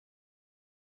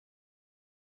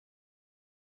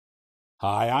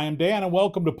Hi, I am Dan, and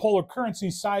welcome to Polar Currency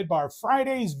Sidebar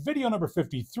Fridays, video number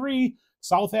 53,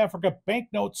 South Africa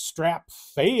Banknote Strap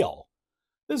Fail.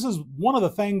 This is one of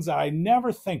the things that I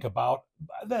never think about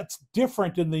that's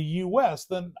different in the U.S.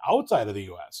 than outside of the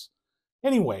U.S.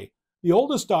 Anyway, the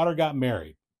oldest daughter got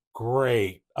married.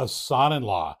 Great, a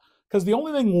son-in-law. Because the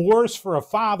only thing worse for a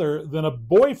father than a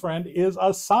boyfriend is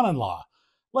a son-in-law.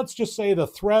 Let's just say the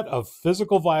threat of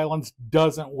physical violence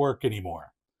doesn't work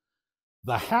anymore.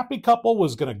 The happy couple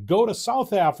was going to go to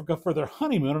South Africa for their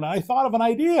honeymoon, and I thought of an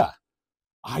idea.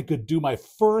 I could do my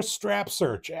first strap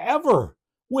search ever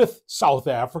with South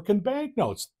African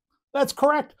banknotes. That's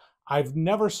correct. I've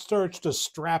never searched a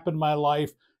strap in my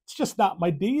life. It's just not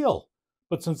my deal.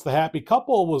 But since the happy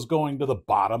couple was going to the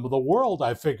bottom of the world,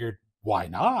 I figured, why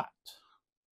not?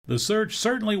 The search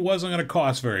certainly wasn't going to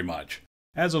cost very much.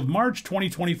 As of March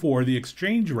 2024, the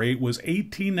exchange rate was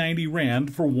 1890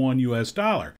 Rand for $1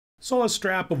 US. So a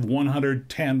strap of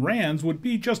 110 rands would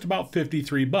be just about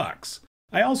 53 bucks.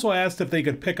 I also asked if they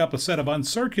could pick up a set of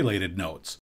uncirculated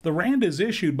notes. The rand is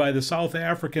issued by the South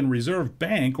African Reserve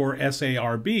Bank, or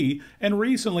SARB, and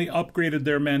recently upgraded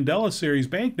their Mandela Series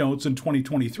banknotes in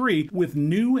 2023 with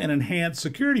new and enhanced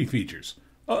security features.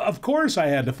 Of course I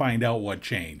had to find out what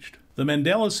changed. The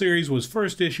Mandela Series was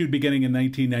first issued beginning in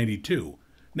 1992.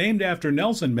 Named after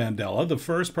Nelson Mandela, the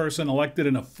first person elected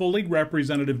in a fully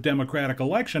representative democratic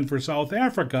election for South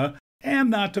Africa, and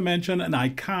not to mention an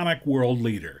iconic world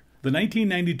leader. The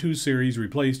 1992 series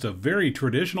replaced a very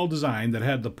traditional design that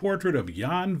had the portrait of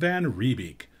Jan van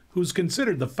Riebeeck, who's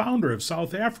considered the founder of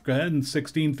South Africa in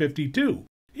 1652.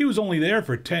 He was only there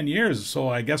for 10 years, so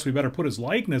I guess we better put his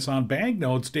likeness on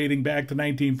banknotes dating back to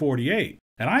 1948.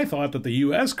 And I thought that the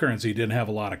U.S. currency didn't have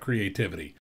a lot of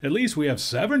creativity. At least we have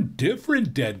 7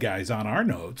 different dead guys on our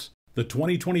notes. The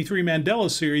 2023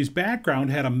 Mandela Series background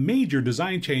had a major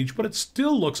design change, but it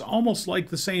still looks almost like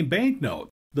the same banknote.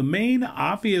 The main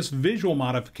obvious visual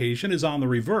modification is on the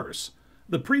reverse.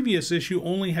 The previous issue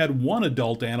only had one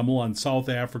adult animal on South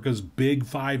Africa's Big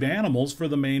 5 animals for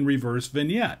the main reverse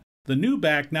vignette. The new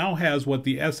back now has what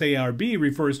the SARB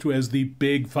refers to as the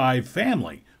Big 5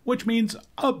 family, which means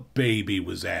a baby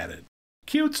was added.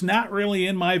 Cute's not really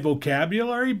in my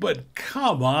vocabulary, but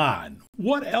come on,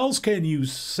 what else can you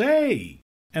say?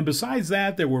 And besides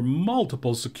that, there were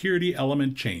multiple security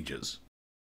element changes.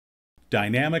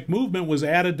 Dynamic movement was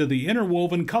added to the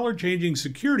interwoven color-changing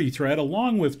security thread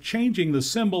along with changing the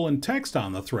symbol and text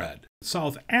on the thread.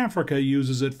 South Africa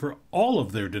uses it for all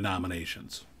of their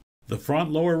denominations. The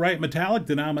front lower right metallic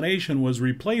denomination was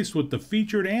replaced with the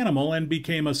featured animal and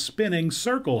became a spinning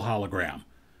circle hologram.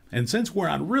 And since we're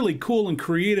on really cool and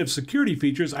creative security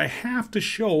features, I have to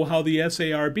show how the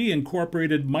SARB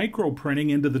incorporated microprinting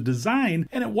into the design,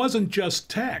 and it wasn't just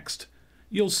text.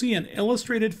 You'll see an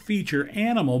illustrated feature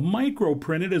animal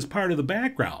microprinted as part of the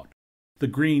background. The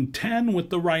green 10 with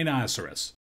the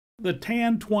rhinoceros. The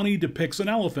tan 20 depicts an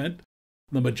elephant.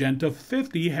 The magenta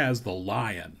 50 has the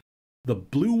lion. The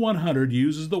blue 100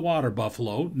 uses the water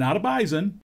buffalo, not a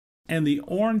bison. And the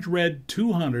orange-red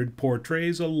 200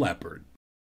 portrays a leopard.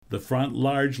 The front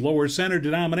large lower center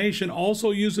denomination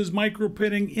also uses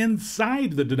microprinting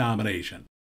inside the denomination.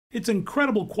 Its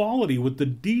incredible quality with the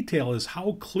detail is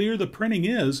how clear the printing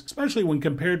is, especially when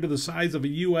compared to the size of a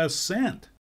U.S. cent.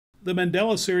 The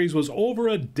Mandela Series was over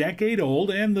a decade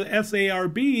old and the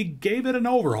SARB gave it an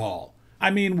overhaul. I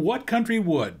mean, what country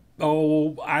would?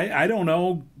 I don't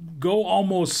know, go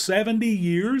almost 70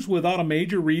 years without a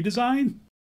major redesign?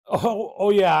 Oh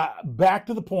yeah, back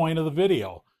to the point of the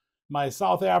video. My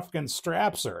South African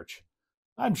strap search.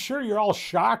 I'm sure you're all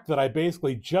shocked that I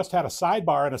basically just had a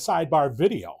sidebar and a sidebar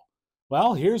video.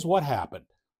 Well, here's what happened.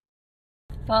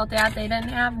 Well, Dad, they didn't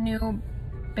have new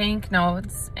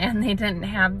banknotes and they didn't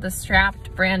have the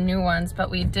strapped brand new ones, but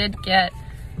we did get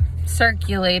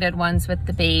circulated ones with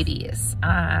the babies.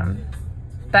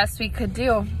 Best we could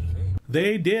do.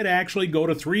 They did actually go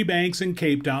to 3 banks in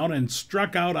Cape Town and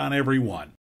struck out on every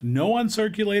one. No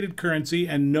uncirculated currency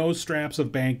and no straps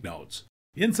of banknotes.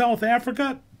 In South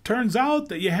Africa, turns out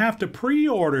that you have to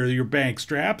pre-order your bank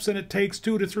straps and it takes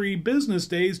 2 to 3 business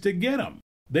days to get them.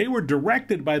 They were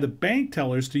directed by the bank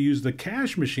tellers to use the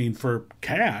cash machine for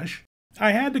cash.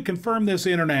 I had to confirm this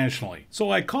internationally, so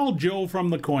I called Joe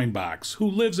from the coin box, who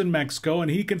lives in Mexico,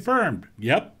 and he confirmed,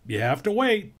 yep, you have to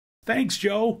wait. Thanks,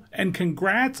 Joe, and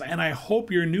congrats, and I hope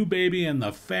your new baby and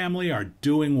the family are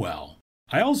doing well.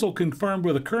 I also confirmed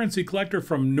with a currency collector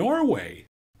from Norway.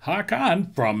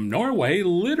 Hakan from Norway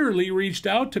literally reached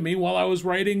out to me while I was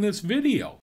writing this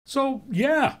video. So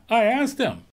yeah, I asked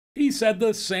him. He said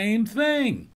the same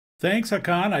thing. Thanks,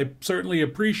 Hakan. I certainly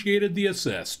appreciated the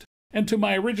assist. And to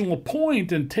my original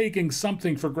point in taking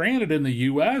something for granted in the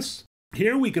US,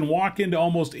 here we can walk into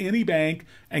almost any bank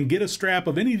and get a strap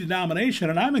of any denomination,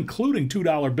 and I'm including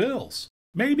 $2 bills.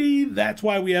 Maybe that's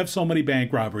why we have so many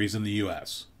bank robberies in the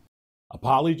US.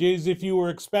 Apologies if you were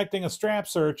expecting a strap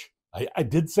search. I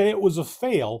did say it was a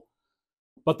fail,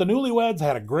 but the newlyweds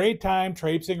had a great time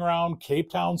traipsing around Cape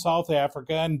Town, South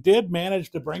Africa, and did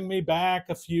manage to bring me back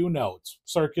a few notes,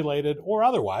 circulated or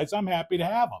otherwise. I'm happy to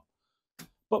have them.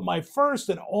 But my first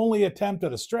and only attempt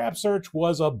at a strap search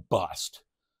was a bust.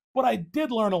 But I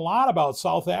did learn a lot about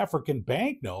South African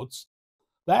banknotes.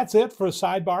 That's it for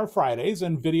Sidebar Fridays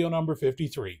and video number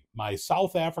 53, my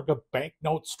South Africa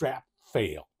banknote strap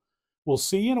fail. We'll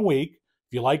see you in a week.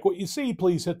 If you like what you see,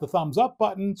 please hit the thumbs up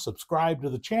button, subscribe to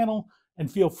the channel,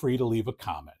 and feel free to leave a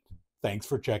comment. Thanks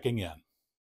for checking in.